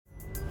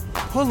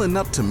Pulling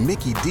up to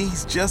Mickey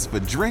D's just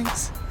for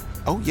drinks?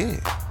 Oh yeah,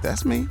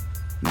 that's me.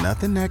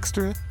 Nothing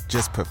extra,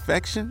 just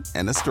perfection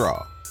and a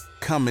straw.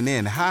 Coming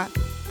in hot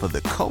for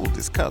the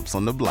coldest cups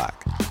on the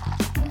block.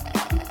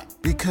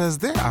 Because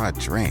there are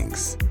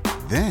drinks.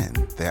 Then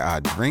there are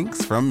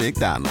drinks from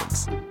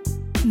McDonald's.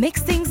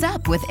 Mix things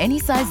up with any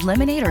size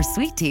lemonade or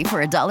sweet tea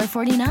for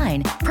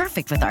 $1.49.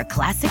 Perfect with our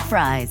classic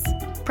fries.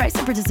 Price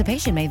and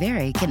participation may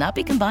vary. Cannot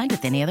be combined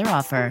with any other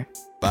offer.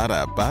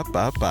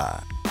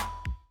 Ba-da-ba-ba-ba.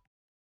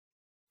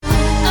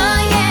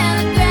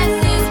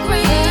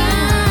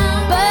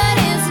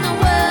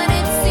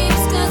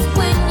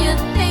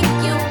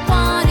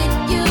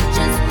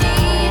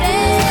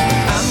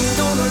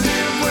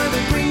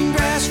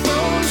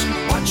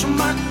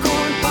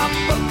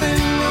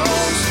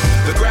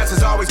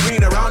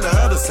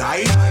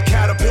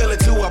 Caterpillar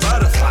to a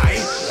butterfly.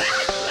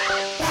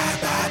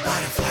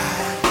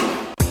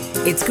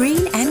 It's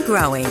Green and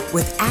Growing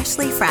with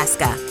Ashley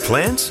Frasca.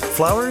 Plants,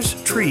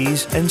 flowers,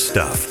 trees, and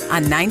stuff.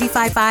 On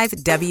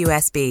 95.5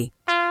 WSB.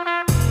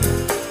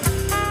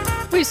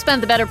 We've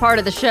spent the better part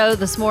of the show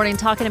this morning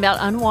talking about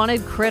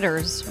unwanted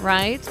critters,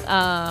 right?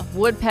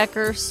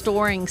 Woodpecker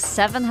storing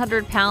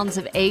 700 pounds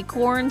of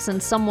acorns in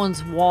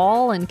someone's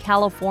wall in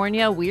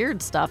California.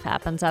 Weird stuff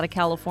happens out of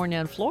California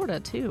and Florida,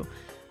 too.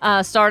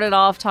 Started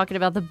off talking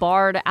about the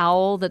barred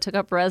owl that took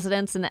up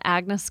residence in the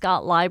Agnes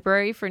Scott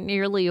Library for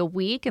nearly a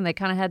week, and they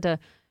kind of had to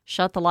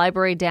shut the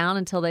library down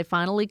until they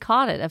finally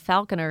caught it. A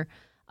falconer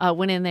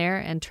went in there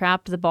and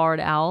trapped the barred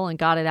owl and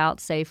got it out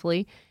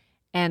safely.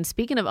 And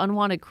speaking of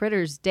unwanted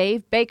critters,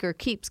 Dave Baker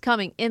keeps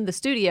coming in the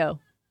studio,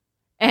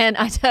 and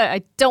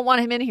I don't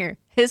want him in here.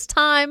 His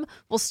time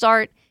will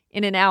start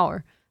in an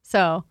hour,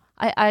 so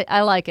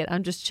I like it.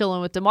 I'm just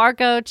chilling with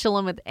DeMarco,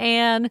 chilling with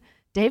Ann.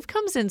 Dave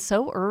comes in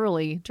so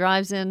early,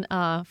 drives in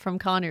from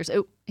Conyers.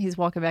 Oh, he's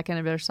walking back in.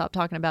 I better stop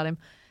talking about him.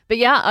 But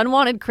yeah,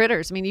 unwanted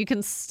critters. I mean, you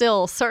can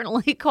still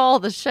certainly call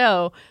the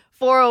show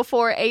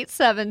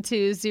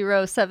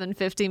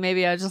 404-872-0750.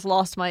 Maybe I just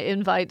lost my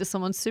invite to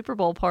someone's Super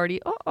Bowl party.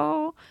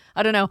 Uh-oh.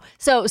 I don't know.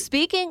 So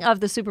speaking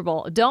of the Super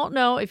Bowl, don't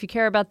know if you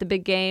care about the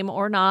big game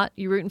or not.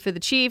 You rooting for the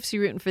Chiefs?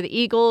 You rooting for the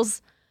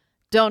Eagles?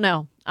 Don't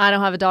know. I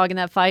don't have a dog in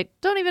that fight.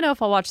 Don't even know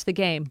if I'll watch the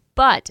game.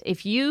 But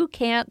if you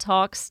can't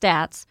talk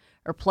stats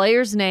or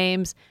players'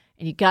 names,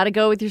 and you got to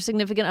go with your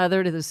significant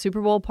other to the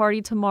Super Bowl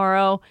party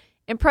tomorrow,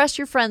 impress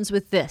your friends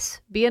with this.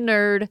 Be a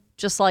nerd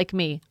just like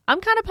me. I'm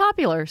kind of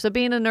popular, so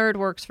being a nerd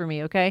works for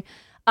me, okay?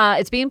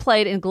 It's being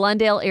played in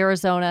Glendale,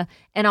 Arizona,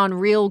 and on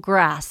real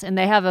grass. And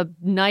they have a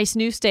nice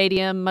new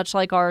stadium, much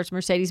like ours,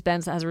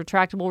 Mercedes-Benz, that has a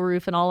retractable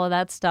roof and all of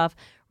that stuff.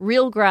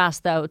 Real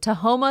grass, though.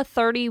 Tahoma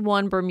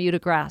 31 Bermuda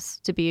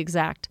grass, to be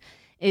exact,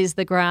 is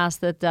the grass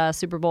that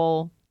Super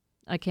Bowl,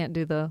 I can't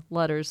do the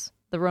letters,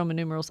 the Roman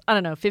numerals, I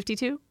don't know,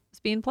 52 is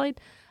being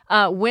played.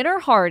 Winter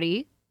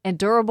hardy and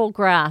durable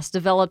grass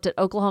developed at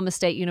Oklahoma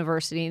State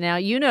University. Now,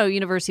 you know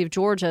University of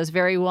Georgia is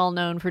very well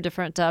known for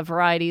different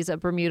varieties of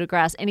Bermuda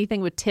grass.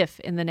 Anything with Tiff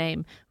in the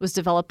name was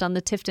developed on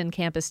the Tifton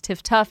campus.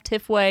 Tiff Tough,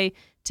 Tiff Way,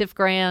 Tiff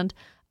Grand.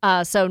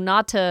 So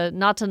not to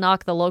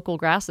knock the local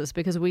grasses,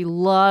 because we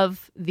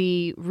love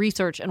the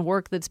research and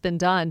work that's been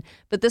done.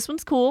 But this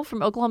one's cool,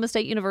 from Oklahoma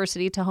State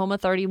University, Tahoma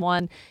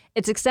 31.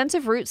 Its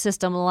extensive root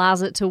system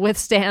allows it to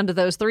withstand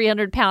those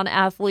 300-pound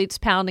athletes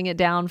pounding it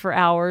down for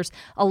hours,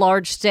 a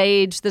large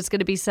stage that's going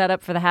to be set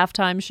up for the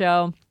halftime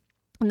show.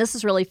 And this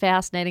is really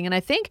fascinating. And I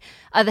think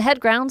the head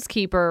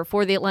groundskeeper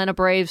for the Atlanta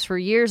Braves for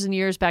years and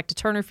years, back to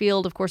Turner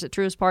Field, of course, at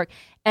Truist Park,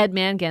 Ed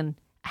Mangan,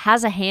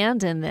 has a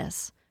hand in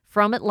this.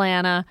 From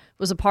Atlanta,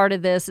 was a part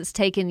of this. It's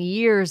taken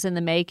years in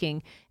the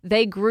making.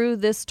 They grew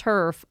this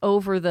turf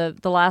over the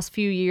last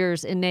few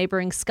years in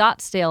neighboring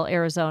Scottsdale,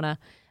 Arizona.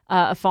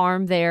 A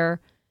farm there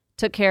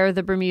took care of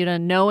the Bermuda,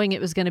 knowing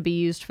it was going to be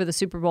used for the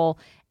Super Bowl.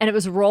 And it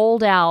was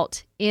rolled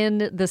out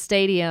in the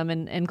stadium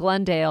in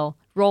Glendale,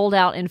 rolled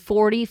out in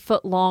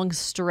 40-foot-long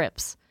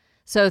strips.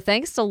 So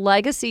thanks to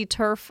Legacy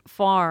Turf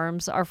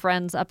Farms, our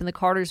friends up in the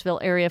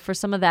Cartersville area, for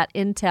some of that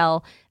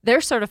intel,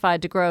 they're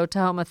certified to grow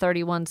Tahoma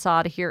 31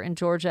 sod here in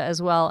Georgia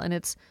as well, and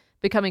it's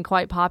becoming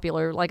quite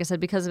popular, like I said,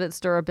 because of its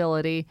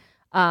durability,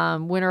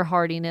 winter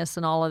hardiness,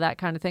 and all of that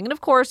kind of thing. And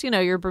of course,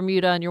 your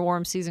Bermuda and your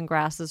warm season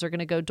grasses are going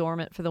to go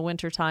dormant for the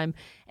winter time,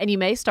 and you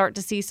may start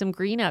to see some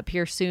green up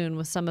here soon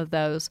with some of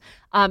those.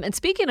 And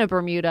speaking of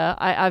Bermuda,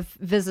 I've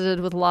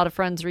visited with a lot of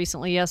friends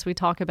recently. Yes, we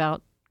talk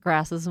about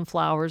grasses and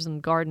flowers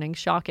and gardening,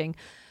 shocking,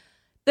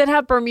 that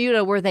have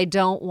Bermuda where they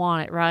don't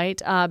want it,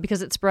 right?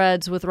 Because it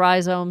spreads with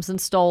rhizomes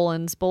and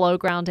stolons below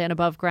ground and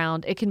above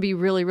ground. It can be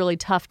really, really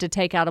tough to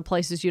take out of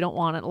places you don't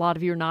want it. A lot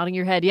of you are nodding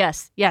your head.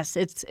 Yes,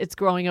 it's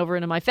growing over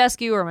into my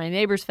fescue or my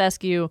neighbor's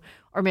fescue,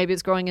 or maybe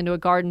it's growing into a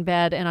garden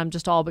bed and I'm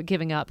just all but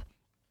giving up.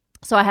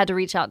 So I had to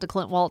reach out to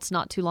Clint Waltz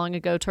not too long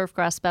ago,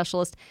 turfgrass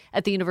specialist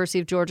at the University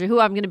of Georgia, who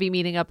I'm going to be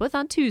meeting up with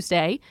on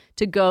Tuesday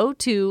to go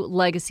to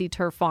Legacy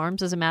Turf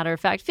Farms. As a matter of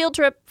fact, field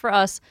trip for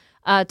us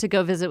to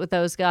go visit with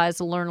those guys,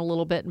 to learn a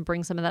little bit and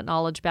bring some of that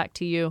knowledge back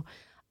to you.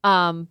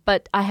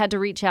 But I had to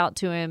reach out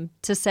to him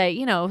to say,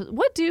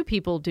 what do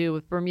people do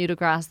with Bermuda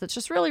grass that's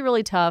just really,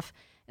 really tough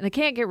and they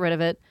can't get rid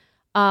of it?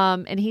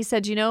 And he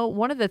said,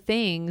 one of the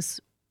things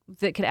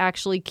that could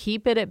actually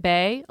keep it at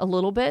bay a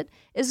little bit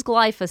is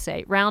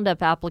glyphosate,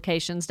 Roundup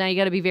applications. Now, you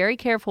got to be very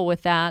careful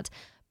with that,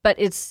 but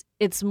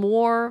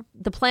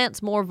the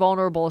plant's more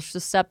vulnerable,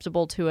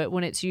 susceptible to it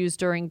when it's used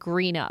during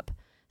green up.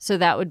 So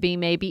that would be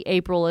maybe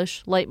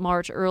April-ish, late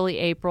March, early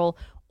April,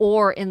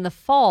 or in the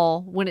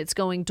fall when it's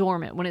going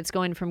dormant, when it's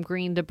going from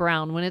green to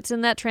brown. When it's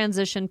in that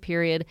transition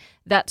period,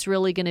 that's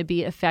really going to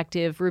be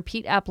effective.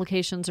 Repeat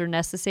applications are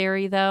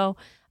necessary, though.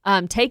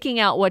 Taking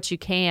out what you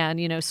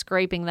can,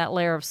 scraping that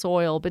layer of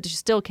soil, but you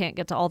still can't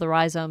get to all the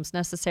rhizomes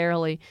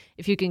necessarily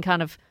if you can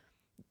kind of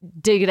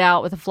dig it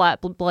out with a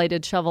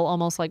flat-bladed shovel,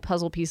 almost like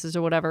puzzle pieces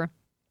or whatever.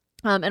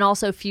 And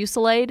also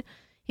Fusilade,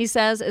 he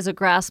says, is a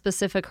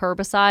grass-specific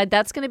herbicide.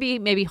 That's going to be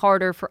maybe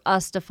harder for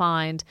us to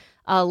find.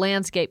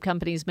 Landscape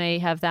companies may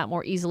have that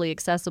more easily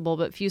accessible,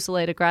 but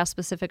Fusilade, a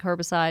grass-specific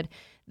herbicide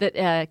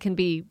that can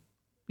be,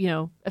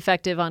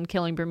 effective on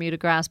killing Bermuda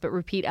grass, but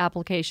repeat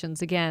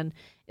applications, again,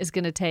 is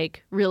going to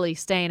take really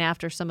staying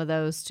after some of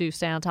those to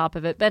stay on top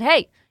of it. But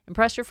hey,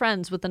 impress your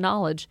friends with the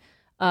knowledge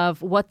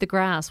of what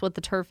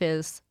the turf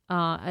is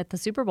at the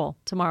Super Bowl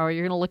tomorrow.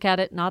 You're going to look at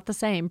it not the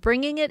same.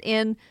 Bringing it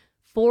in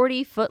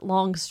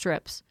 40-foot-long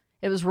strips.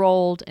 It was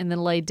rolled and then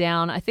laid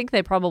down. I think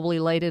they probably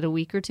laid it a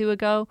week or two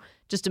ago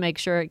just to make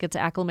sure it gets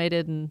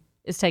acclimated and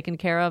is taken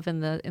care of in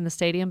the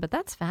stadium. But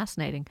that's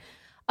fascinating.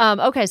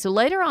 Okay, so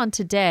later on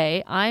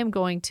today, I am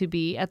going to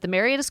be at the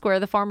Marietta Square,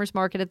 the farmers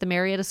market at the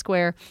Marietta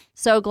Square.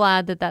 So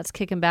glad that that's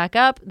kicking back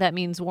up. That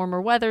means warmer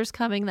weather's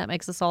coming. That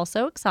makes us all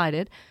so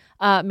excited.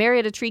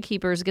 Marietta Tree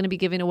Keeper is going to be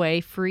giving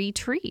away free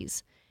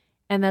trees.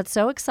 And that's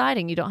so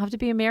exciting. You don't have to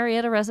be a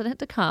Marietta resident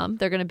to come.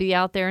 They're going to be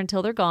out there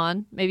until they're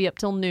gone, maybe up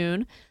till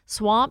noon.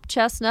 Swamp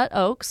chestnut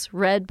oaks,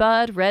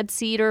 redbud, red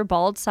cedar,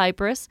 bald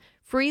cypress.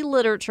 Free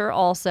literature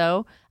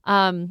also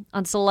on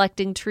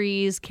selecting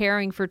trees,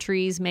 caring for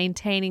trees,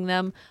 maintaining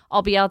them.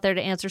 I'll be out there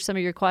to answer some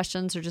of your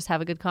questions or just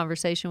have a good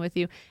conversation with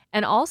you.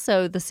 And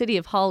also, the city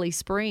of Holly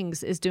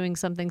Springs is doing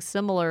something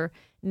similar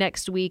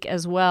next week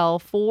as well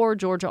for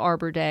Georgia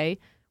Arbor Day,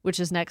 which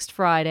is next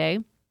Friday.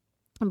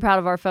 I'm proud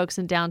of our folks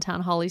in downtown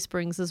Holly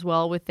Springs as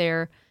well with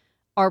their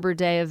Arbor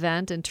Day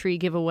event and tree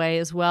giveaway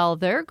as well.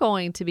 They're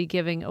going to be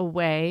giving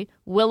away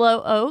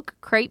willow oak,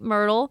 crepe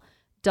myrtle,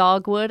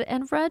 dogwood,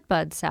 and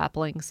redbud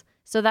saplings.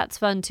 So that's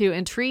fun too.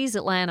 And Trees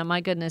Atlanta,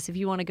 my goodness, if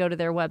you want to go to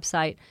their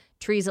website,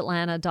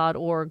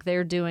 treesatlanta.org,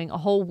 they're doing a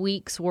whole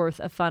week's worth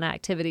of fun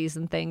activities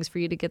and things for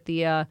you to get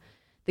the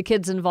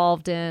kids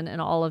involved in and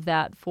all of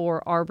that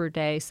for Arbor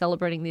Day,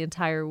 celebrating the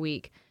entire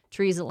week.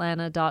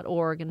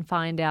 treesatlanta.org and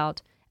find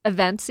out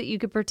events that you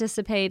could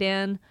participate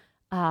in,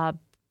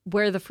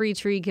 where the free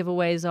tree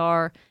giveaways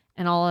are,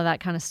 and all of that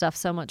kind of stuff.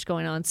 So much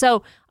going on.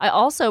 So I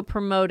also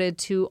promoted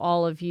to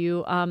all of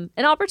you an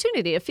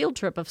opportunity, a field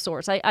trip of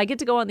sorts. I get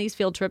to go on these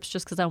field trips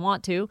just because I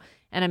want to,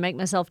 and I make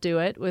myself do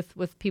it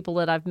with people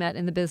that I've met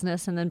in the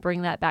business and then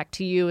bring that back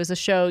to you as a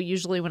show,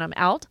 usually when I'm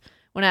out,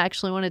 when I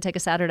actually want to take a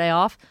Saturday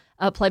off,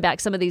 play back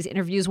some of these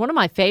interviews. One of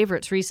my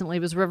favorites recently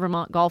was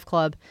Rivermont Golf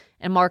Club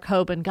and Mark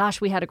Hoban. Gosh,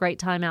 we had a great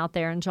time out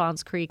there in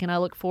Johns Creek, and I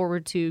look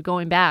forward to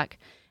going back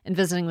and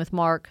visiting with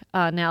Mark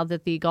now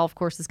that the golf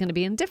course is going to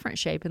be in different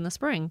shape in the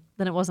spring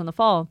than it was in the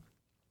fall.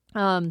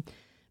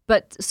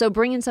 But so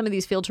bringing some of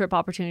these field trip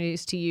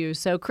opportunities to you.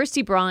 So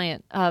Christy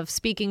Bryant of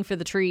Speaking for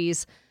the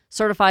Trees,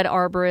 certified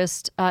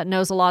arborist,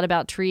 knows a lot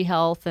about tree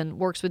health and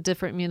works with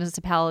different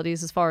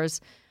municipalities as far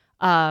as,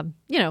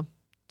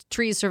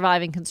 trees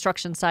surviving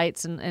construction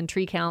sites and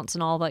tree counts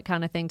and all that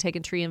kind of thing,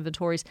 taking tree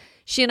inventories.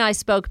 She and I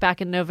spoke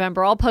back in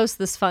November. I'll post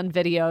this fun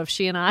video of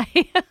she and I.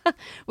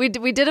 we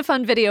did a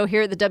fun video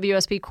here at the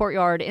WSB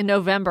Courtyard in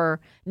November,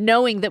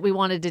 knowing that we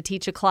wanted to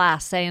teach a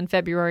class, say in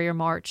February or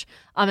March,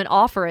 and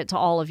offer it to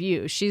all of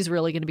you. She's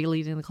really going to be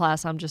leading the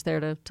class. I'm just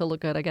there to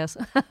look good, I guess.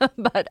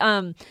 But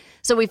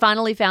so we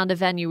finally found a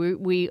venue.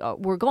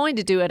 We're going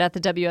to do it at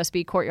the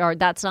WSB Courtyard.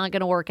 That's not going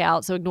to work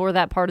out, so ignore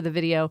that part of the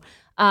video.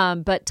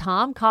 But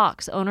Tom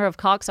Cox, owner of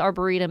Cox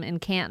Arboretum in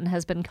Canton,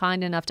 has been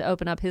kind enough to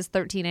open up his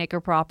 13-acre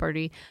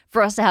property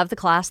for us to have the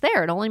class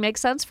there. It only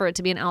makes sense for it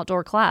to be an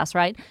outdoor class,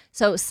 right?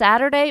 So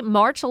Saturday,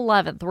 March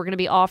 11th, we're going to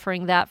be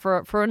offering that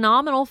for a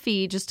nominal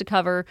fee just to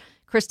cover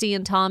Christy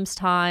and Tom's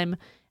time,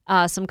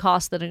 some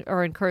costs that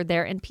are incurred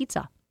there, and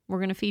pizza. We're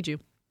going to feed you.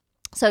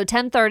 So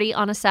 10:30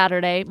 on a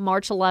Saturday,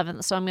 March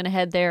 11th. So I'm going to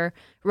head there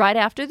right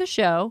after the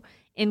show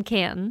in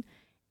Canton.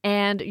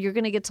 And you're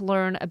going to get to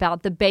learn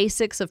about the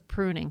basics of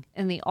pruning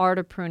and the art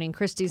of pruning.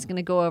 Christy's going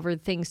to go over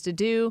things to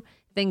do,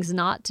 things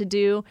not to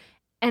do.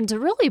 And to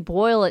really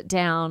boil it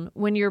down,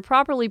 when you're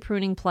properly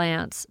pruning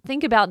plants,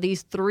 think about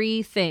these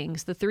three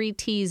things, the three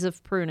T's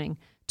of pruning: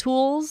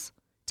 tools,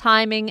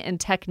 timing, and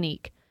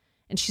technique.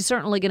 And she's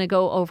certainly going to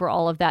go over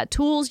all of that.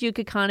 Tools you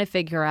could kind of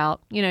figure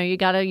out. You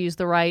got to use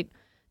the right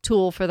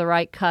tool for the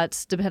right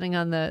cuts, depending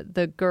on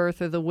the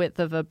girth or the width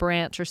of a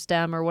branch or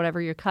stem or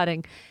whatever you're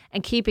cutting,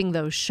 and keeping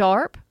those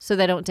sharp so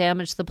they don't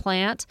damage the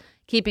plant,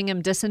 keeping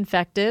them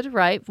disinfected,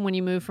 right, when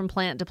you move from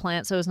plant to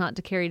plant so as not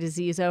to carry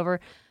disease over.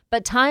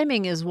 But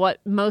timing is what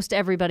most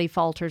everybody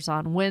falters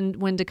on,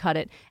 when to cut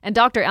it. And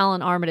Dr.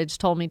 Alan Armitage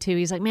told me too.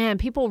 He's like, man,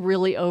 people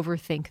really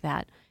overthink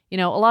that.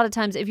 A lot of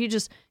times if you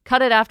just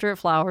cut it after it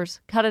flowers,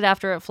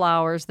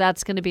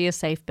 that's going to be a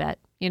safe bet.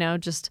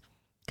 Just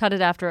cut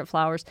it after it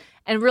flowers.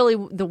 And really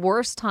the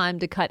worst time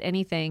to cut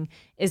anything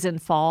is in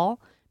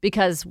fall,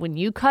 because when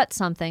you cut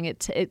something, it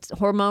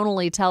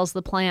hormonally tells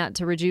the plant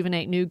to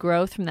rejuvenate new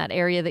growth from that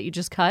area that you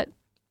just cut.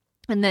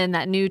 And then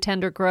that new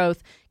tender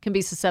growth can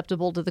be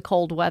susceptible to the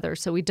cold weather.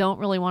 So we don't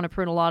really want to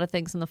prune a lot of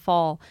things in the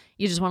fall.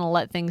 You just want to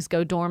let things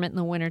go dormant in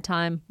the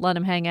wintertime, let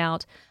them hang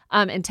out.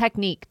 And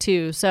technique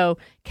too. So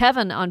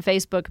Kevin on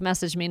Facebook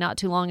messaged me not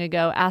too long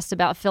ago, asked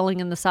about filling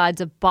in the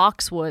sides of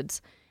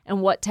boxwoods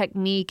and what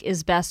technique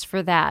is best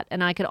for that.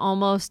 And I could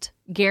almost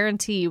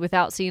guarantee,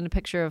 without seeing a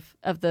picture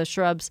of the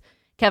shrubs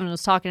Kevin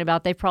was talking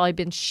about, they've probably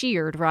been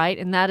sheared, right?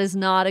 And that is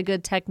not a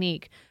good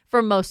technique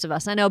for most of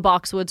us. I know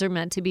boxwoods are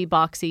meant to be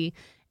boxy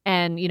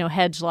and,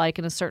 hedge-like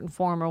in a certain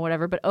form or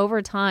whatever. But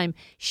over time,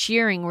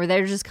 shearing, where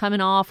they're just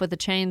coming off with a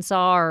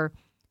chainsaw or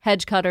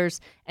hedge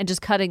cutters and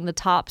just cutting the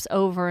tops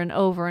over and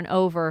over and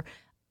over,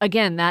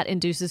 again, that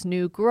induces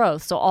new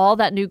growth. So all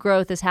that new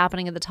growth is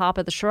happening at the top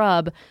of the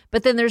shrub,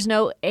 but then there's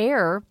no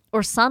air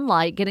or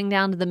sunlight getting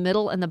down to the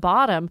middle and the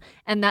bottom.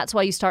 And that's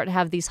why you start to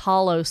have these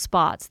hollow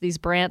spots, these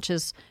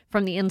branches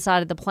from the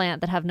inside of the plant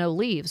that have no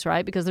leaves,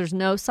 right? Because there's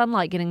no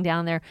sunlight getting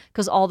down there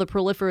because all the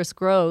proliferous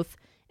growth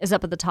is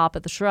up at the top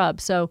of the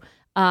shrub. So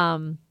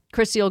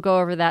Christy will go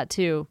over that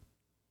too.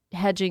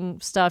 Hedging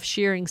stuff,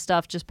 shearing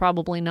stuff, just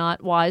probably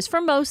not wise for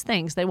most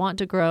things. They want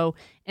to grow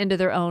into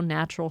their own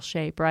natural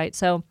shape, right?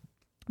 So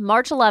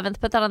March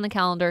 11th, put that on the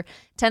calendar,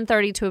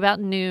 10:30 to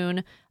about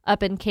noon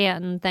up in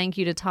Canton. Thank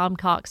you to Tom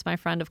Cox, my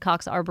friend of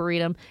Cox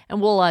Arboretum.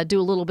 And we'll do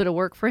a little bit of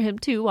work for him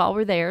too while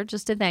we're there,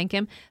 just to thank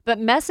him. But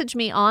message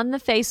me on the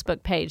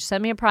Facebook page.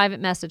 Send me a private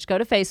message. Go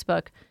to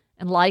Facebook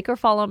and like or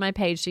follow my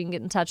page so you can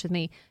get in touch with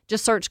me.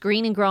 Just search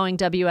Green and Growing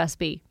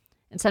WSB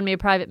and send me a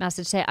private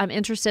message. Say, I'm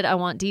interested, I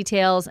want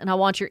details, and I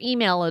want your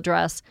email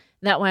address.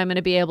 That way I'm going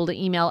to be able to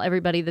email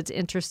everybody that's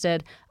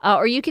interested.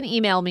 Or you can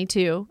email me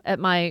too at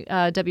my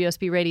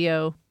WSB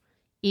Radio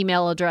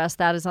email address.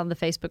 That is on the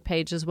Facebook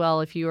page as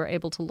well, if you are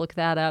able to look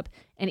that up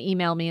and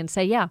email me and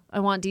say, yeah, I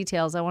want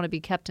details. I want to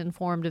be kept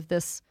informed of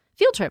this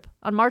field trip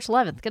on March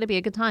 11th. Going to be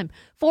a good time.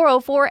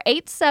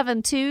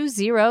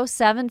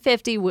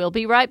 404-872-0750. We'll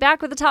be right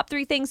back with the top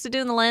 3 things to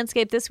do in the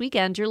landscape this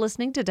weekend. You're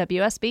listening to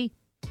WSB.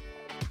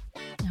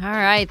 All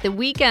right, the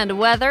weekend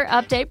weather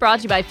update brought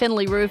to you by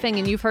Finley Roofing,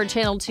 and you've heard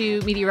Channel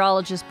 2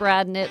 meteorologist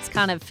Brad Nitz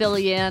kind of fill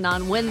you in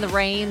on when the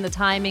rain, the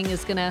timing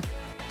is going to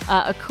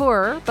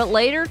occur. But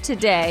later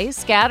today,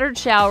 scattered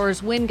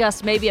showers, wind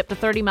gusts maybe up to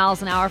 30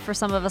 miles an hour for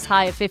some of us,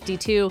 high of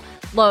 52,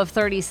 low of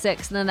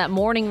 36. And then that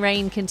morning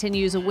rain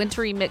continues, a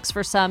wintry mix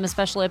for some,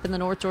 especially up in the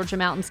North Georgia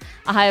mountains,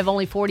 a high of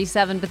only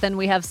 47. But then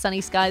we have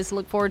sunny skies to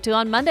look forward to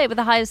on Monday with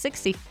a high of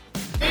 60.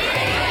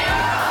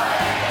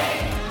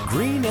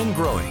 Green and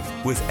Growing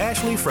with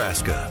Ashley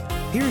Frasca.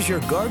 Here's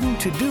your garden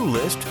to-do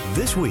list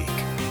this week.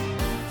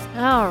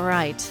 All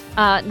right.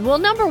 Well,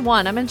 number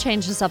one, I'm going to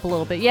change this up a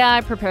little bit. Yeah,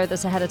 I prepared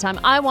this ahead of time.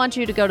 I want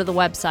you to go to the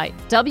website,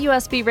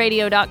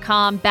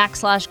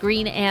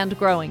 WSBradio.com/green and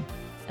growing,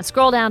 and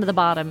scroll down to the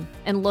bottom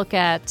and look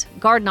at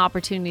garden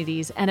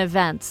opportunities and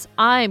events.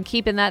 I am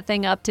keeping that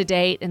thing up to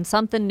date and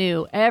something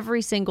new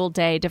every single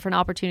day, different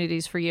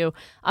opportunities for you.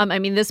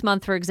 This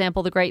month, for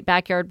example, the Great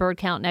Backyard Bird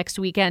Count next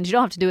weekend. You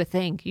don't have to do a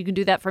thing. You can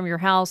do that from your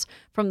house,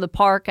 from the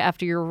park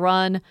after your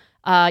run.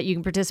 You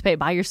can participate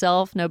by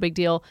yourself, no big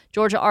deal.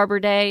 Georgia Arbor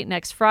Day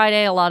next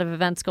Friday, a lot of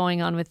events going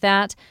on with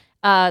that.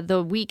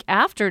 The week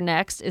after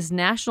next is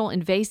National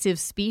Invasive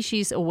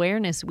Species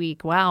Awareness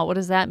Week. Wow, what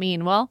does that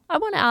mean? Well, I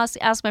want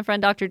to ask my friend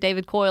Dr.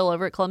 David Coyle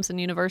over at Clemson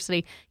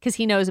University, because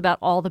he knows about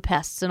all the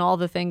pests and all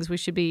the things we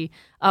should be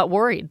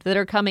worried that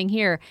are coming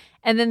here.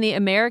 And then the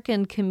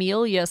American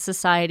Camellia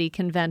Society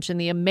Convention,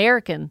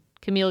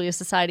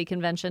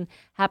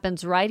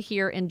 happens right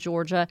here in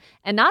Georgia.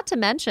 And not to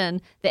mention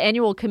the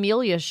annual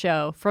Camellia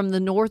Show from the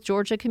North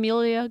Georgia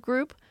Camellia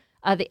Group.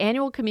 The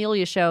annual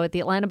Camellia Show at the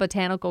Atlanta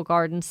Botanical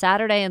Garden,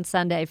 Saturday and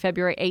Sunday,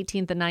 February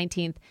 18th and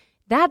 19th.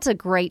 That's a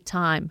great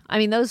time.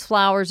 Those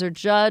flowers are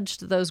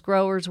judged. Those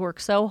growers work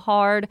so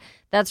hard.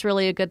 That's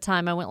really a good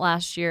time. I went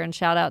last year, and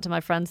shout out to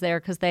my friends there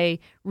because they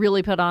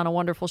really put on a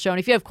wonderful show. And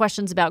if you have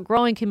questions about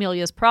growing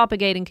camellias,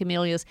 propagating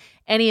camellias,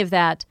 any of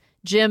that,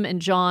 Jim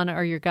and John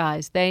are your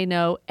guys. They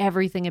know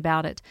everything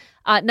about it.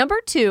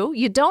 Number 2,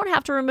 you don't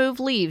have to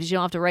remove leaves. You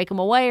don't have to rake them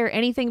away or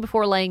anything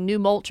before laying new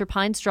mulch or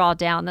pine straw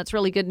down. That's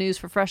really good news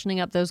for freshening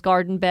up those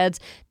garden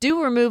beds.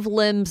 Do remove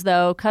limbs,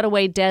 though. Cut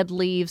away dead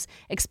leaves.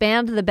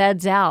 Expand the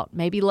beds out.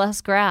 Maybe less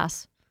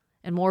grass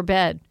and more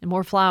bed and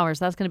more flowers.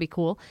 That's going to be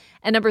cool.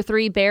 And number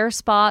 3, bare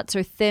spots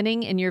or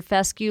thinning in your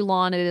fescue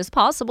lawn. It is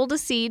possible to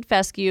seed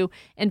fescue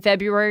in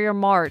February or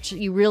March.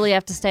 You really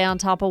have to stay on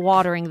top of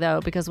watering,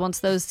 though, because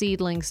once those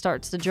seedlings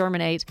starts to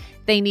germinate,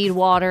 they need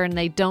water, and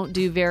they don't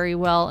do very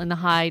well in the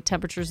high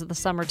temperatures of the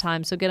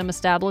summertime. So get them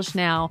established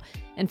now.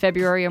 in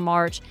February or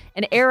March.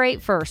 And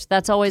aerate first.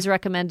 That's always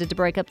recommended to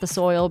break up the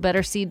soil.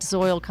 Better seed to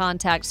soil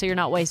contact so you're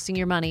not wasting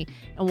your money,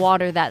 and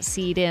water that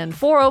seed in.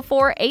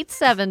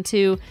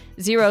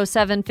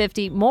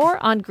 404-872-0750.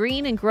 More on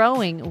Green and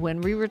Growing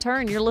when we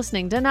return. You're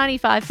listening to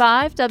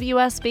 95.5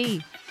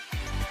 WSB.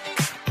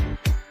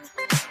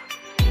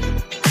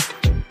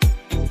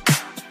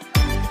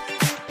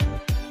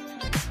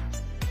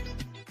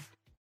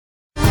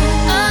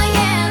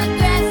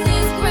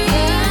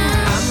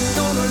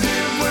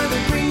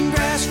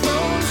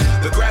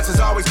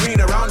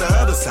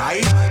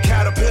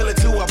 Caterpillar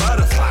to a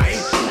butterfly.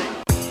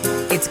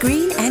 It's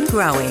Green and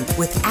Growing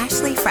with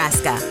Ashley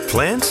Frasca.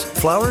 Plants,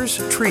 flowers,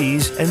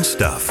 trees, and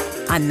stuff.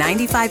 On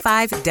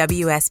 95.5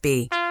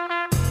 WSB.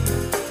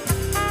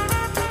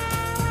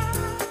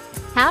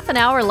 Half an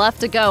hour left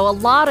to go. A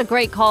lot of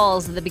great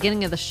calls at the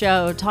beginning of the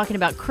show, talking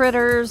about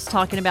critters,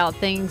 talking about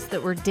things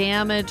that were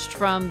damaged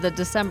from the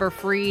December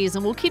freeze.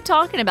 And we'll keep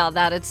talking about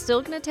that. It's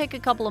still going to take a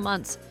couple of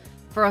months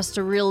for us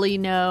to really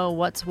know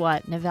what's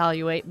what and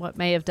evaluate what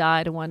may have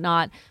died and what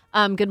not.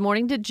 Good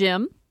morning to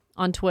Jim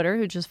on Twitter,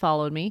 who just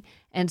followed me,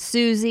 and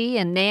Susie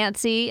and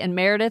Nancy and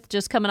Meredith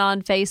just coming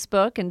on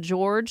Facebook, and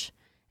George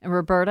and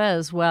Roberta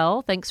as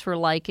well. Thanks for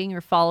liking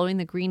or following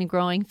the Green and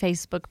Growing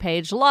Facebook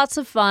page. Lots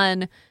of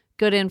fun,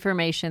 good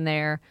information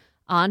there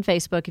on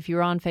Facebook. If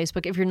you're on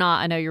Facebook, if you're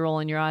not, I know you're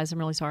rolling your eyes. I'm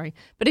really sorry.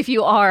 But if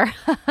you are,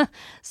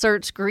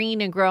 search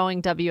Green and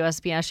Growing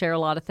WSB. I share a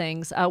lot of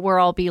things. Where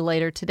I'll be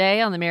later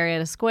today on the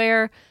Marietta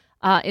Square.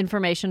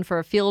 Information for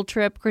a field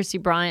trip. Christy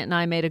Bryant and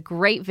I made a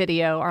great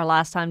video our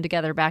last time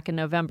together back in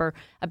November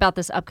about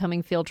this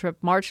upcoming field trip,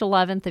 March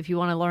 11th. If you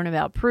want to learn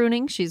about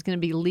pruning, she's going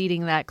to be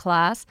leading that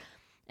class.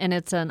 And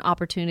it's an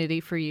opportunity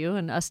for you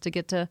and us to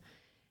get to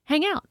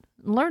hang out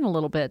and learn a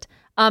little bit.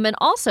 And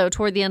also,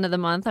 toward the end of the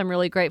month, I'm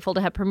really grateful to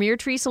have Premier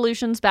Tree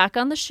Solutions back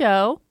on the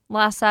show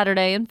last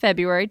Saturday in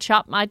February,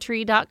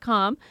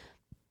 chopmytree.com.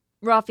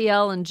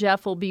 Raphael and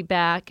Jeff will be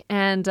back.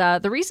 And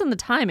the reason the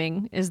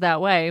timing is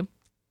that way,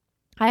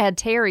 I had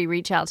Terry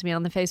reach out to me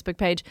on the Facebook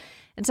page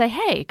and say,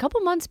 hey, a couple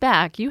months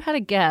back, you had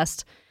a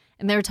guest,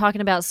 and they were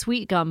talking about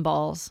sweet gum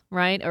balls,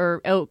 right?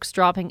 Or oaks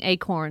dropping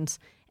acorns,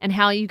 and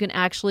how you can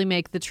actually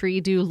make the tree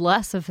do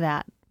less of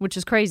that, which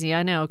is crazy,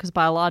 I know, because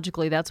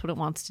biologically that's what it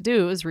wants to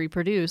do, is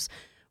reproduce.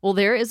 Well,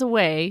 there is a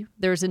way.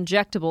 There's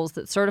injectables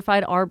that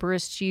certified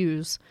arborists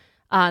use.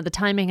 The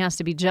timing has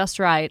to be just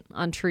right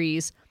on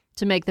trees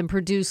to make them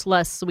produce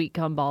less sweet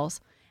gum balls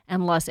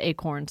and less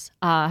acorns.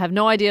 I have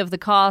no idea of the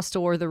cost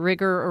or the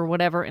rigor or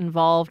whatever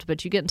involved,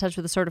 but you get in touch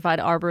with a certified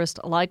arborist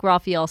like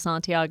Rafael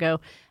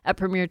Santiago at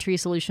Premier Tree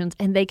Solutions,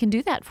 and they can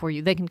do that for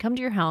you. They can come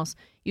to your house,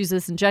 use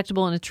this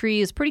injectable in a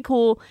tree. It's pretty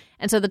cool.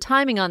 And so the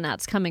timing on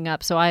that's coming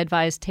up. So I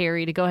advise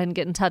Terry to go ahead and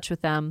get in touch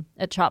with them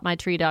at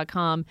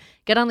chopmytree.com.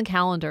 Get on the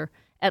calendar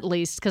at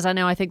least, because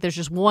I think there's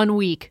just 1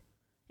 week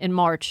in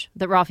March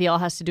that Rafael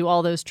has to do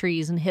all those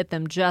trees and hit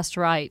them just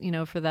right,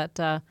 for that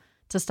to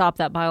stop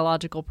that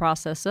biological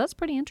process. So that's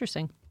pretty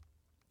interesting.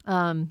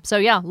 So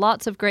yeah,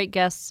 lots of great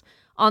guests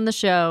on the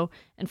show.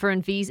 And for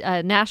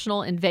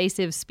National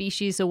Invasive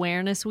Species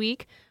Awareness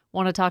Week,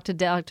 want to talk to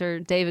Dr.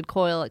 David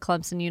Coyle at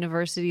Clemson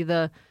University.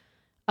 The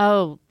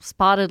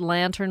spotted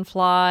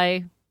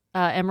lanternfly,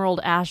 emerald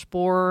ash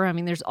borer. I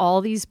mean, there's all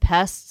these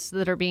pests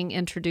that are being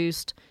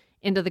introduced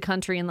into the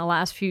country in the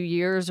last few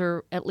years,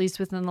 or at least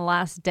within the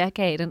last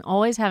decade, and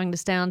always having to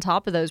stay on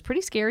top of those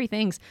pretty scary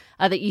things.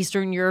 The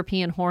Eastern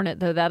European hornet,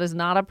 though, that is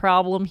not a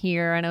problem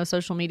here. I know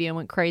social media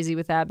went crazy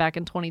with that back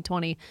in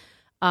 2020,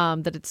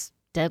 that it's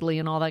deadly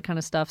and all that kind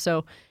of stuff.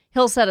 So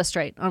he'll set us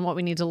straight on what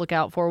we need to look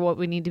out for, what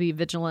we need to be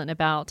vigilant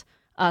about.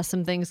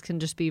 Some things can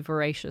just be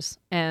voracious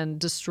and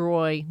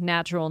destroy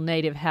natural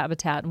native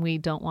habitat, and we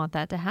don't want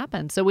that to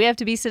happen. So we have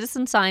to be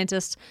citizen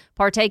scientists,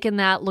 partake in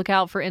that, look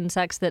out for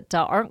insects that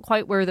aren't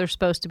quite where they're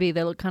supposed to be.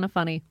 They look kind of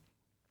funny.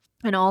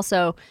 And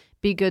also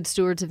be good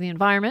stewards of the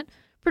environment.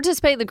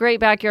 Participate in the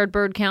Great Backyard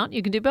Bird Count.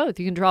 You can do both.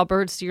 You can draw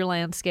birds to your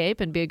landscape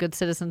and be a good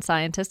citizen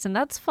scientist, and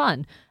that's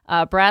fun.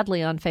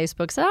 Bradley on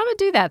Facebook said, I'm going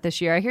to do that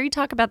this year. I hear you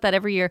talk about that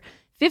every year.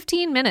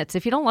 15 minutes.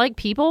 If you don't like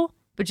people,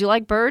 but you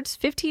like birds,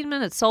 15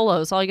 minutes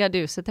solos. All you got to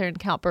do is sit there and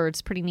count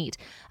birds. Pretty neat.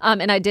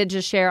 And I did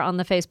just share on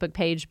the Facebook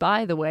page,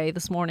 by the way,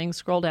 this morning,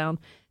 scroll down,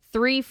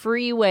 3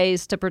 free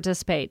ways to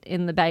participate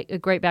in the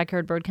Great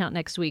Backyard Bird Count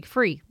next week.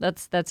 Free.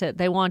 That's it.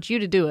 They want you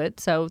to do it,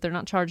 so they're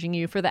not charging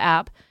you for the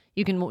app.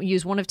 You can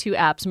use one of 2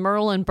 apps,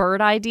 Merlin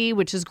Bird ID,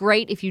 which is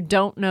great if you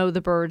don't know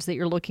the birds that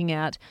you're looking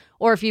at,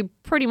 or if you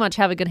pretty much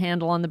have a good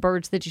handle on the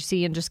birds that you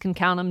see and just can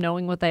count them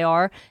knowing what they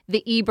are.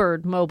 The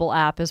eBird mobile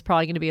app is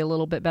probably going to be a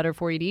little bit better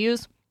for you to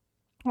use.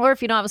 Or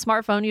if you don't have a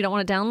smartphone, you don't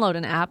want to download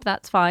an app,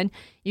 that's fine.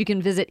 You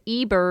can visit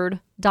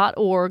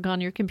ebird.org on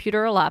your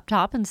computer or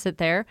laptop and sit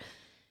there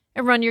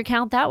and run your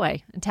count that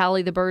way and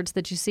tally the birds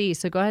that you see.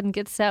 So go ahead and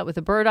get set with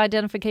a bird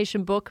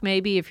identification book,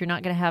 maybe, if you're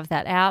not going to have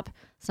that app,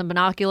 some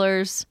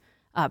binoculars,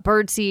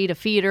 bird seed, a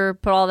feeder,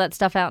 put all that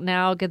stuff out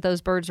now, get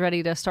those birds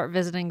ready to start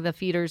visiting the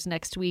feeders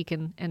next week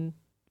and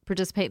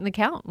participate in the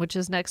count, which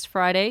is next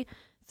Friday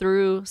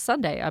through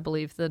Sunday, I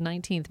believe, the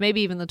 19th,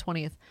 maybe even the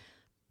 20th.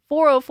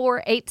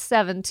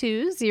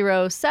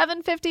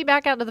 404-872-0750.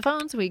 Back out to the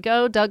phones we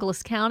go.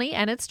 Douglas County,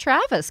 and it's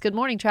Travis. Good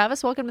morning,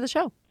 Travis. Welcome to the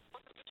show.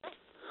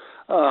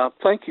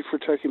 Thank you for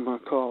taking my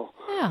call.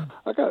 Yeah.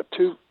 I've got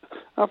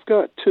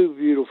two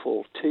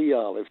beautiful tea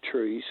olive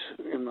trees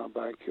in my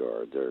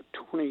backyard. They're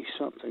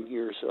 20-something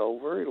years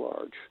old, very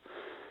large,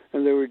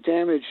 and they were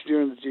damaged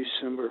during the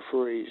December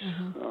freeze.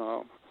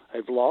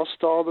 They've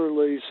lost all their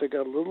leaves. They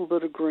got a little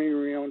bit of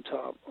greenery on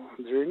top.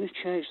 Is there any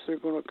chance they're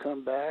going to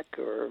come back,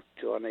 or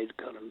do I need to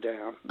cut them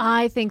down?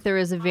 I think there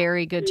is a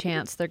very good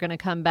chance they're going to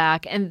come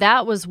back. And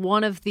that was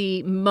one of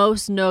the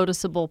most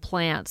noticeable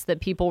plants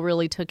that people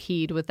really took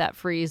heed with that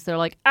freeze. They're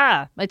like,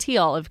 my tea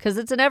olive, because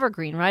it's an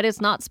evergreen, right? It's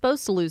not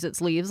supposed to lose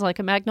its leaves like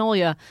a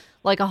magnolia,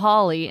 like a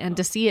holly. And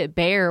to see it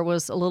bare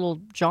was a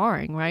little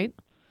jarring, right?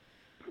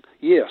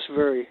 Yes,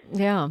 very.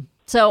 Yeah.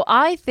 So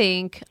I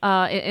think,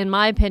 in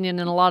my opinion,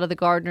 and a lot of the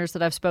gardeners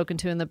that I've spoken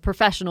to and the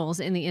professionals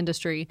in the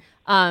industry,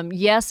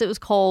 yes, it was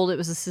cold. It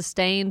was a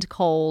sustained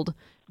cold,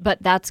 but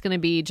that's going to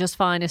be just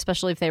fine,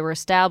 especially if they were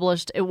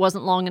established. It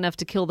wasn't long enough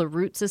to kill the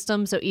root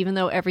system. So even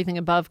though everything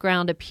above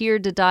ground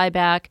appeared to die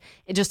back,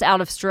 it just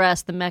out of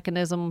stress, the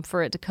mechanism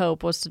for it to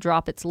cope was to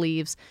drop its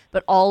leaves.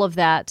 But all of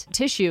that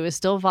tissue is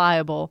still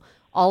viable.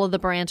 All of the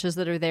branches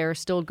that are there are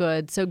still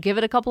good. So give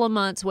it a couple of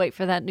months, wait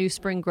for that new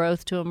spring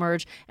growth to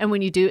emerge. And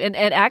when you do, and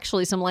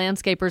actually some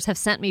landscapers have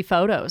sent me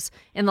photos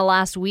in the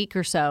last week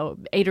or so,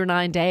 8 or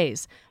 9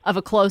 days, of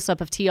a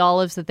close-up of tea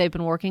olives that they've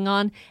been working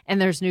on,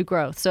 and there's new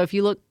growth. So if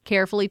you look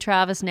carefully,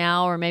 Travis,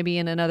 now or maybe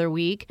in another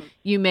week,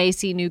 you may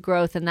see new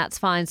growth, and that's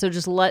fine. So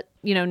just let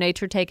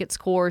nature take its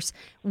course.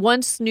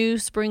 Once new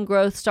spring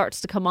growth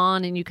starts to come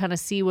on and you kind of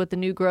see what the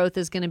new growth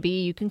is going to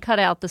be, you can cut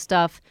out the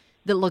stuff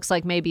that looks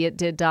like maybe it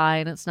did die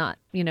and it's not,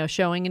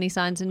 showing any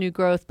signs of new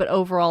growth. But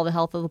overall, the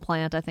health of the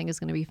plant, I think, is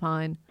going to be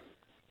fine.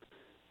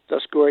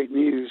 That's great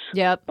news.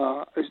 Yep.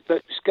 It's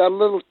got a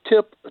little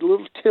tip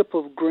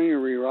of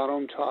greenery right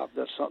on top.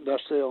 That's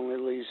the only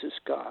leaves it's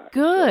got.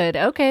 Good.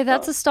 Okay,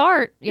 that's a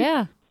start.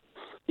 Yeah.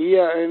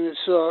 Yeah, and it's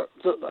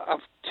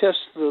I've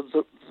tested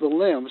the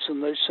limbs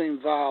and they seem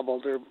viable.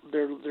 They're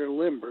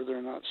limber.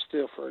 They're not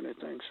stiff or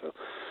anything. So,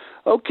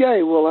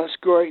 okay. Well, that's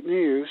great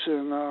news,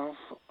 and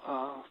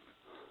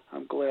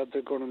I'm glad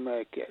they're going to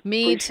make it.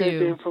 Me Appreciate too.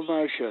 The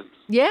information.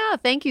 Yeah,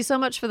 thank you so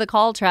much for the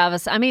call,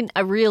 Travis. I mean,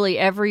 really,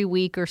 every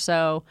week or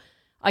so,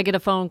 I get a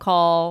phone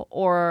call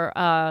or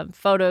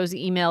photos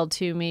emailed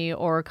to me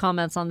or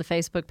comments on the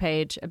Facebook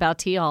page about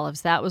tea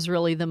olives. That was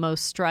really the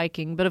most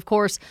striking. But of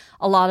course,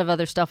 a lot of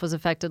other stuff was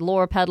affected.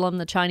 Loropetalum,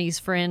 the Chinese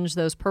fringe,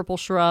 those purple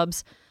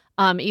shrubs,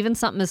 even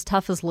something as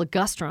tough as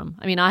ligustrum.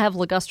 I mean, I have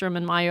ligustrum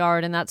in my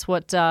yard, and that's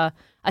what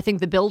I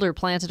think the builder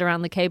planted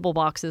around the cable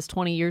boxes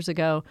 20 years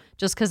ago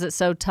just because it's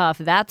so tough.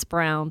 That's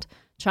browned.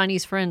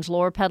 Chinese fringe,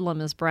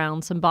 Loropetalum is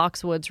brown. Some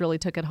boxwoods really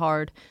took it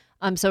hard.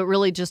 So it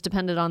really just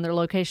depended on their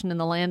location in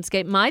the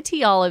landscape. My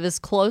tea olive is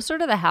closer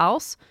to the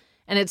house,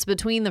 and it's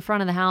between the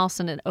front of the house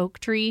and an oak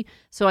tree.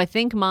 So I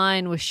think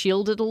mine was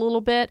shielded a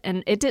little bit,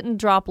 and it didn't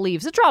drop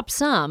leaves. It dropped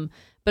some,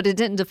 but it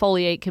didn't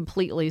defoliate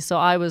completely. So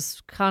I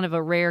was kind of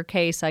a rare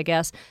case, I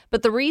guess.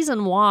 But the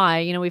reason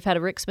why, we've had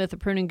a Rick Smith, a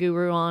pruning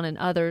guru, on, and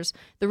others,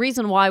 the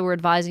reason why we're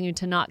advising you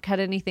to not cut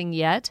anything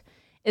yet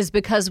is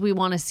because we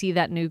want to see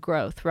that new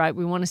growth, right?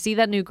 We want to see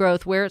that new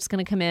growth, where it's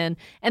going to come in.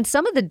 And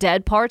some of the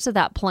dead parts of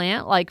that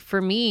plant, like for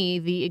me,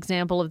 the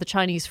example of the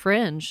Chinese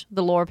fringe,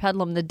 the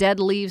Loropetalum, the dead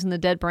leaves and the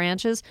dead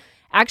branches,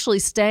 actually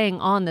staying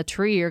on the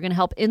tree are going to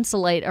help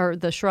insulate, or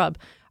the shrub,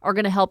 are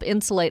going to help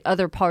insulate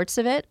other parts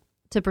of it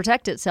to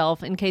protect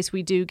itself in case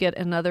we do get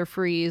another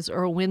freeze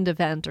or a wind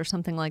event or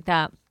something like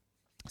that.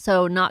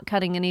 So not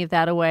cutting any of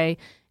that away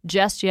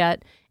just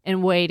yet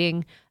and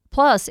waiting.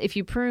 Plus, if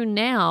you prune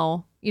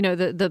now,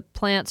 the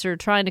plants are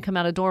trying to come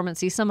out of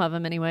dormancy. Some of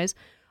them anyways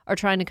are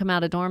trying to come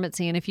out of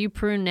dormancy. And if you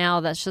prune now,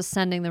 that's just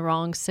sending the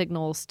wrong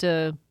signals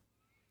to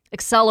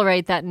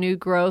accelerate that new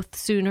growth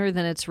sooner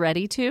than it's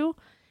ready to.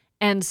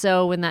 And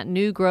so when that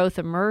new growth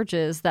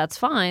emerges, that's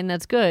fine.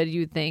 That's good,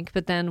 you'd think.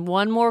 But then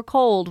one more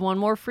cold, one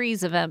more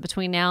freeze event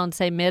between now and,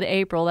 say,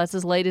 mid-April, that's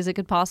as late as it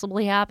could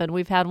possibly happen.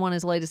 We've had one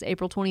as late as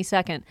April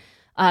 22nd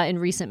in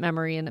recent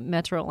memory in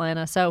Metro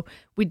Atlanta. So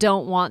we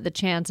don't want the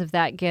chance of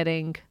that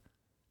getting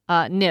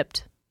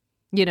nipped,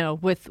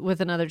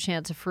 with another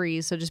chance of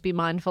freeze. So just be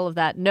mindful of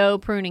that. No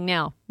pruning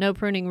now. No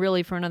pruning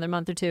really for another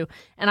month or two.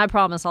 And I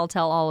promise I'll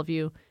tell all of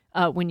you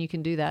when you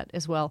can do that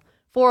as well.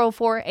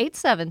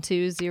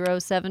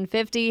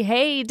 404-872-0750.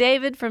 Hey,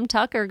 David from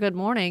Tucker. Good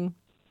morning.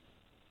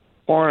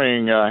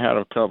 Morning. I had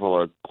a couple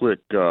of quick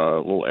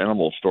little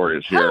animal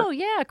stories here. Oh,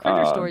 yeah.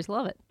 Critter stories.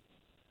 Love it.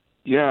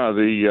 Yeah,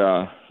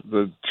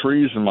 the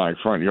trees in my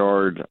front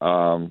yard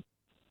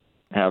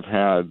have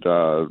had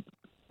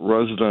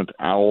resident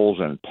owls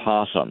and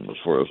possums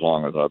for as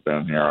long as I've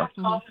been here.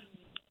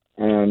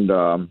 Mm-hmm. And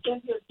on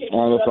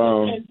the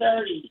phone,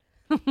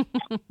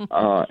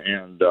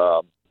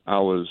 I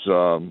was...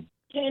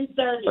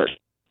 10:30.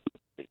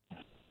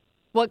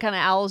 What kind of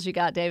owls you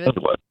got, David?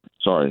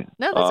 Sorry.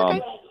 No, that's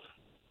okay.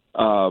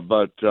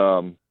 But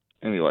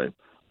anyway,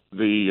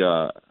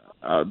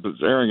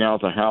 was airing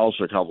out the house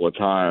a couple of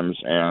times,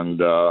 and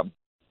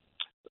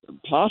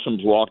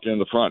possums walked in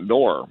the front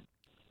door.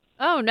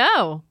 Oh,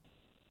 no.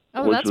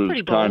 Oh, which that's was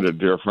pretty bold. kind of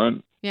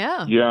different.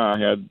 Yeah. Yeah, I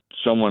had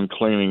someone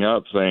cleaning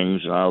up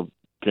things, and I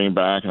came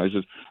back, and I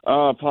said,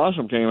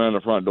 possum came in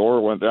the front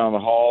door, went down the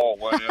hall,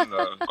 went in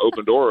the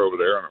open door over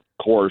there, and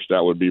of course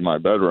that would be my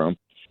bedroom.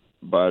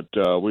 But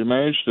we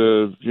managed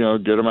to,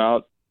 get them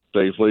out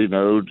safely,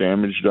 no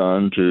damage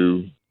done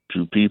to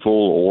people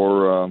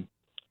or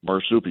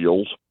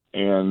marsupials.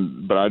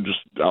 But I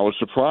was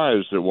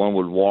surprised that one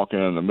would walk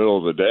in the middle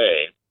of the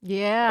day.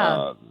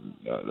 Yeah.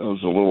 That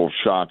was a little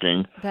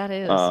shocking. That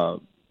is.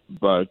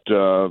 But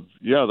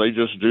they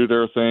just do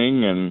their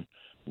thing, and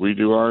we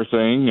do our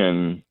thing,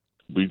 and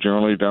we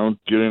generally don't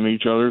get in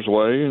each other's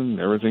way, and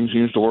everything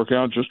seems to work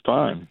out just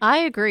fine. I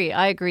agree.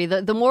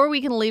 The more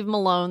we can leave them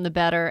alone, the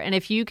better. And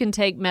if you can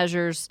take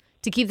measures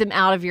to keep them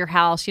out of your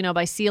house,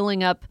 by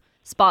sealing up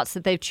spots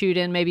that they've chewed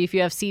in. Maybe if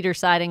you have cedar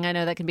siding, I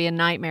know that can be a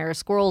nightmare.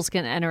 Squirrels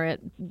can enter it.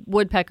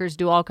 Woodpeckers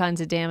do all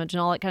kinds of damage and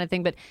all that kind of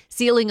thing. But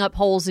sealing up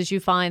holes as you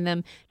find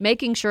them,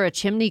 making sure a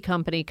chimney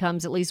company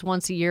comes at least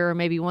once a year or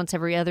maybe once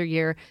every other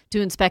year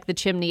to inspect the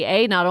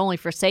chimney, not only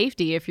for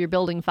safety if you're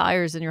building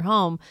fires in your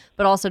home,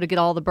 but also to get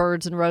all the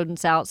birds and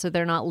rodents out so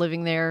they're not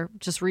living there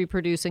just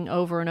reproducing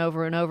over and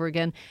over and over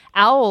again.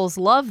 Owls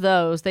love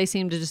those. They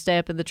seem to just stay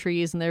up in the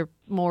trees and they're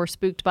more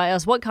spooked by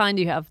us. What kind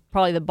do you have?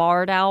 Probably the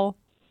barred owl?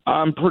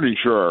 I'm pretty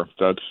sure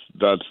that's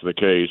the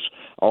case.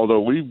 Although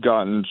we've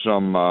gotten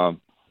some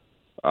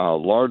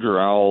larger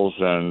owls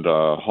and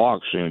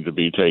hawks seem to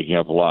be taking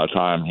up a lot of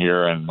time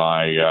here. And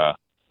my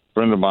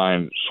friend of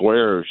mine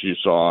swears she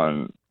saw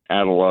an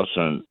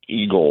adolescent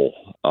eagle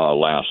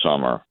last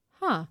summer.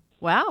 Huh.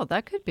 Wow,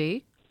 that could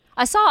be.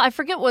 I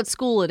forget what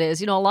school it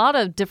is. A lot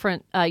of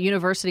different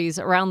universities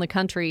around the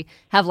country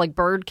have like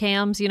bird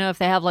cams, if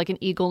they have like an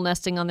eagle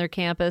nesting on their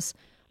campus.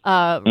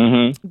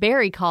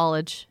 Berry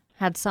College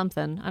had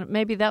something.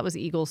 Maybe that was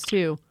eagles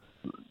too.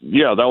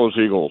 Yeah, that was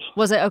eagles.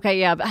 Was it? Okay,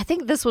 yeah. But I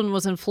think this one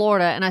was in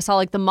Florida, and I saw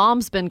like the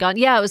mom's been gone.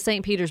 Yeah, it was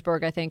St.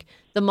 Petersburg, I think.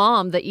 The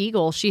mom, the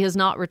eagle, she has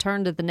not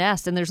returned to the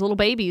nest, and there's little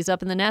babies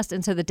up in the nest,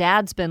 and so the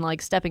dad's been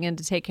like stepping in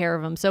to take care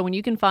of them. So when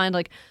you can find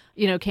like,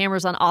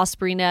 cameras on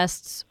osprey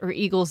nests or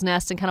eagle's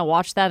nests and kind of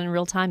watch that in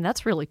real time,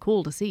 that's really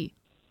cool to see.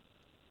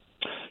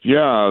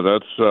 Yeah,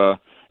 that's,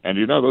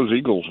 and those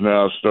eagles'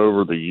 nests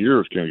over the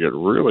years can get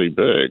really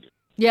big.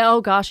 Yeah, oh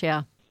gosh,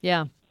 yeah.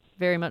 Yeah.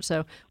 Very much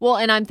so. Well,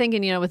 and I'm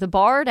thinking, with a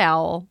barred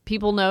owl,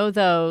 people know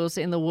those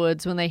in the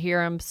woods when they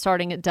hear them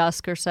starting at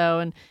dusk or so,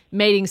 and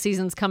mating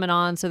season's coming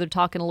on, so they're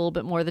talking a little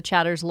bit more. The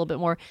chatter's a little bit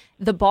more.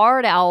 The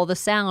barred owl, the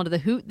sound, the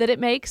hoot that it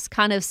makes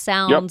kind of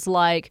sounds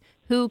like,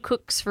 who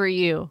cooks for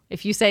you?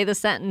 If you say the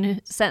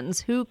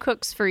sentence, who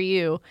cooks for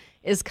you,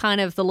 is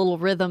kind of the little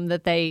rhythm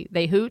that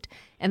they hoot.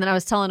 And then I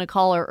was telling a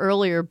caller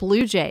earlier,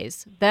 blue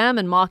jays, them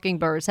and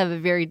mockingbirds have a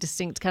very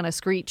distinct kind of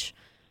screech,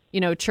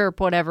 chirp,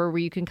 whatever, where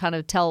you can kind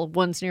of tell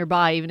one's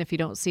nearby, even if you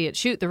don't see it.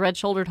 Shoot, the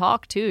red-shouldered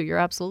hawk, too. You're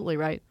absolutely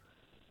right.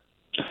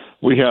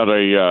 We had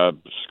a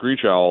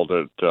screech owl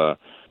that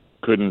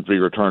couldn't be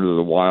returned to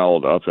the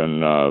wild up in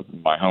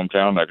my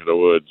hometown neck of the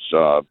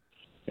woods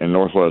in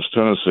northwest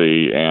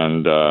Tennessee,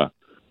 and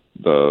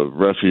the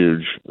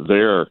refuge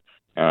there.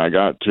 And I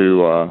got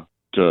to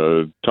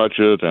touch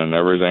it and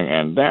everything,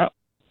 and that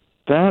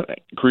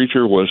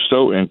creature was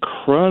so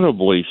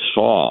incredibly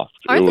soft.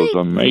 Aren't it was they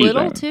amazing.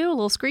 Little too?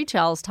 Little screech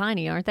owls,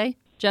 tiny, aren't they?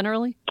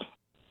 Generally.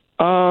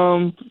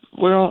 Well,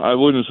 I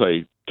wouldn't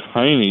say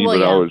tiny,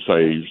 but I would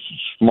say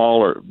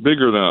smaller,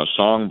 bigger than a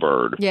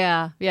songbird.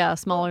 Yeah,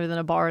 smaller than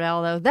a barred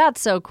owl, though.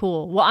 That's so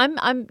cool. Well,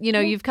 I'm,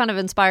 you've kind of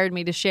inspired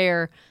me to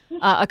share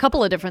a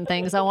couple of different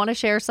things. I want to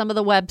share some of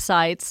the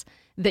websites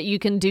that you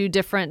can do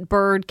different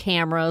bird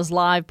cameras,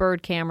 live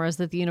bird cameras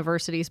that the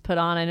universities put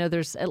on. I know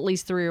there's at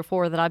least 3 or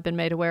 4 that I've been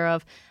made aware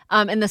of.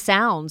 And the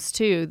sounds,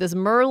 too. This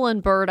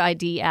Merlin Bird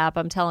ID app,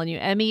 I'm telling you,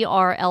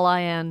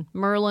 MERLIN,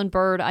 Merlin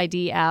Bird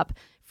ID app,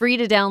 free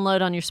to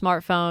download on your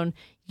smartphone.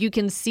 You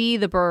can see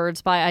the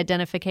birds by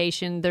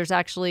identification. There's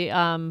actually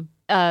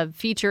a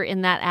feature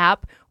in that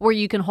app where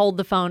you can hold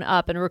the phone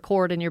up and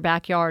record in your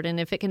backyard. And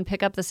if it can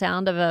pick up the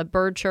sound of a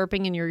bird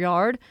chirping in your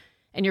yard,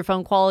 and your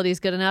phone quality is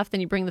good enough, then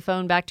you bring the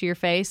phone back to your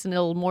face and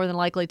it'll more than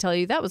likely tell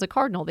you that was a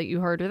cardinal that you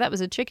heard or that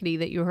was a chickadee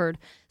that you heard.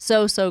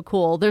 So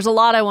cool. There's a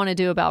lot I want to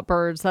do about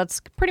birds.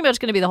 That's pretty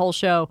much going to be the whole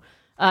show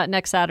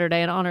next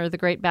Saturday in honor of the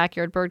Great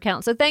Backyard Bird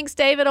Count. So thanks,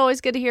 David.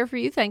 Always good to hear from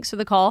you. Thanks for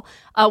the call.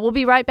 We'll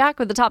be right back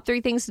with the top 3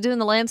 things to do in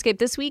the landscape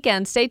this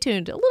weekend. Stay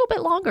tuned a little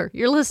bit longer.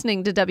 You're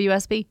listening to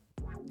WSB.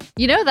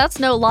 That's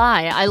no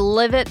lie. I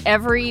live it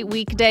every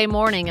weekday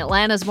morning.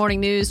 Atlanta's morning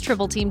news,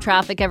 triple team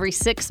traffic every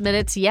 6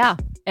 minutes. Yeah,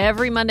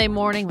 every Monday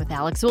morning with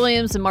Alex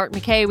Williams and Mark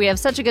McKay. We have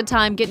such a good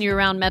time getting you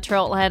around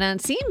Metro Atlanta. And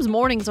it seems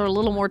mornings are a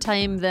little more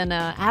time than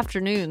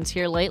afternoons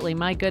here lately.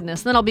 My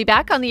goodness. Then I'll be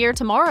back on the air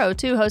tomorrow,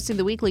 too, hosting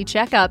the weekly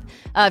checkup.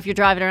 If you're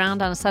driving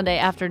around on a Sunday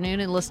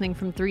afternoon and listening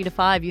from 3 to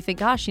 5, you think,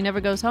 gosh, she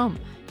never goes home.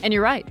 And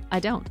you're right. I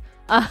don't.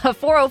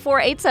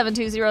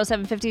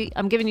 404-872-0750.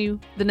 I'm giving you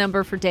the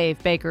number for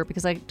Dave Baker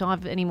because I don't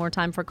have any more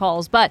time for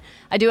calls, but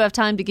I do have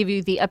time to give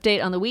you the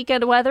update on the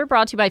weekend weather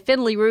brought to you by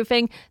Finley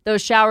Roofing.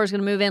 Those showers going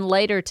to move in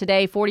later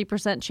today,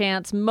 40%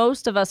 chance.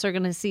 Most of us are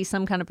going to see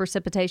some kind of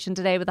precipitation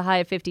today with a high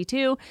of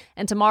 52,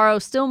 and tomorrow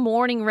still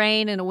morning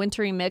rain and a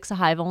wintry mix, a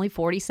high of only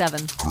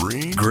 47.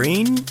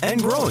 Green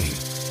and growing.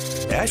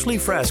 Ashley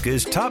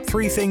Frasca's top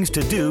 3 things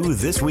to do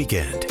this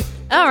weekend.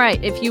 All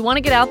right, if you want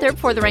to get out there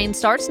before the rain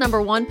starts,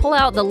 number 1, pull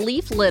out the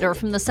leaf litter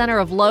from the center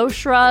of low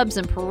shrubs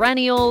and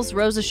perennials,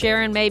 Rosa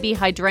Sharon maybe,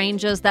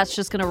 hydrangeas. That's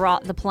just going to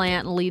rot the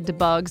plant and lead to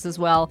bugs as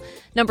well.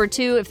 Number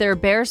 2, if there are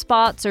bare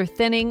spots or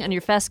thinning on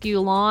your fescue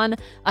lawn,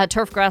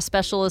 turf grass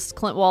specialist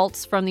Clint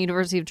Waltz from the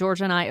University of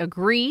Georgia and I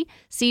agree.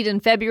 Seed in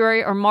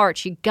February or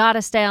March. You got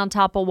to stay on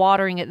top of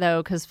watering it,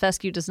 though, because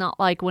fescue does not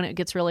like when it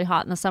gets really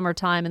hot in the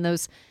summertime and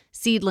those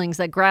seedlings,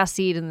 that grass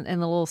seed and the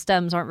little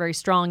stems aren't very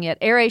strong yet.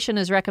 Aeration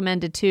is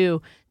recommended too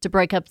to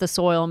break up the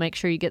soil, make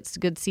sure you get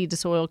good seed to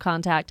soil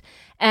contact.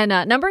 And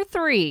number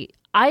 3,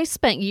 I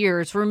spent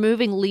years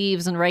removing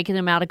leaves and raking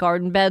them out of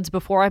garden beds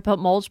before I put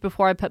mulch,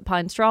 before I put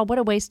pine straw. What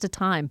a waste of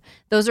time.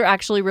 Those are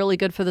actually really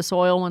good for the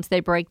soil once they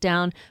break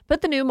down.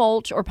 Put the new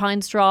mulch or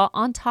pine straw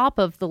on top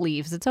of the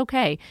leaves. It's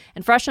okay.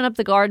 And freshen up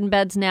the garden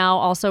beds now.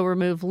 Also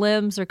remove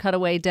limbs or cut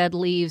away dead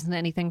leaves and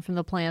anything from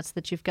the plants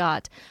that you've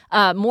got.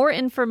 More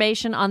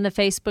information on the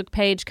Facebook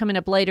page coming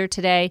up later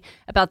today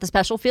about the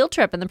special field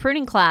trip and the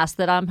pruning class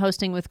that I'm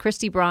hosting with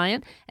Christy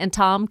Bryant and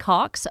Tom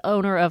Cox,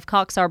 owner of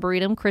Cox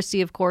Arboretum.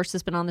 Christy, of course,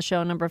 has been on the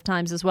show a number of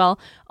times as well,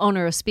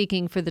 owner of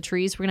Speaking for the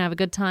Trees. We're going to have a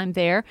good time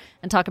there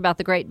and talk about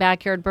the great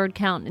backyard bird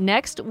count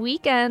next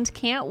weekend.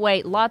 Can't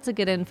wait. Lots of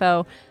good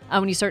info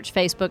when you search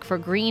Facebook for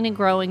Green and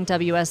Growing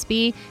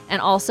WSB,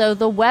 and also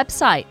the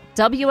website,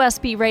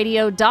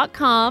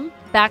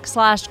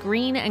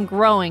 WSBradio.com/green and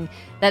growing.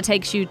 That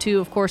takes you to,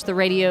 of course, the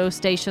radio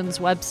station's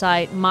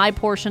website, my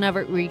portion of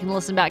it, where you can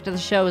listen back to the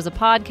show as a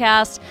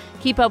podcast,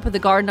 keep up with the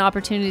garden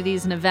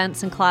opportunities and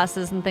events and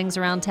classes and things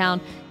around town,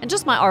 and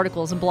just my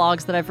articles and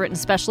blogs that I've written,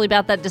 especially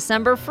about that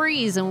December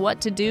freeze and what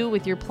to do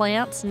with your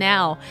plants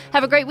now.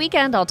 Have a great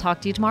weekend. I'll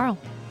talk to you tomorrow.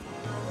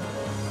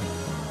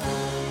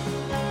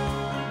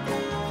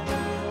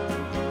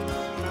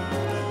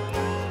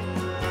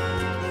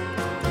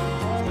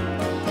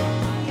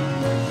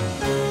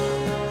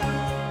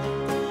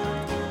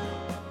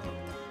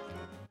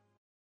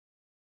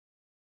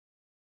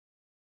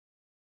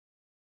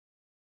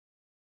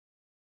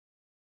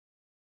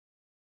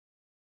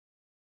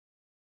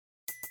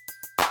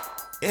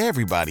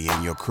 Everybody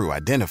in your crew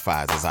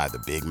identifies as either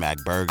Big Mac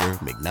Burger,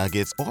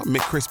 McNuggets, or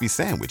McCrispy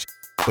Sandwich.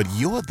 But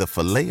you're the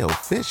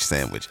Filet-O-Fish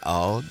Sandwich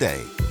all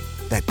day.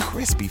 That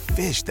crispy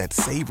fish, that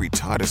savory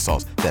tartar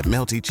sauce, that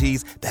melty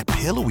cheese, that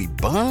pillowy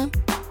bun.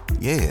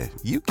 Yeah,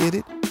 you get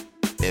it.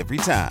 Every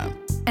time.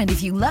 And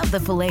if you love the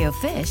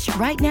Filet-O-Fish,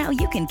 right now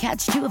you can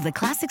catch 2 of the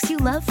classics you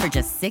love for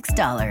just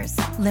 $6.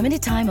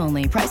 Limited time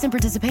only. Price and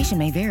participation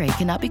may vary.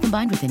 Cannot be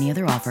combined with any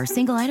other offer.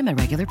 Single item at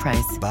regular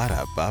price.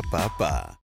 Ba-da-ba-ba-ba.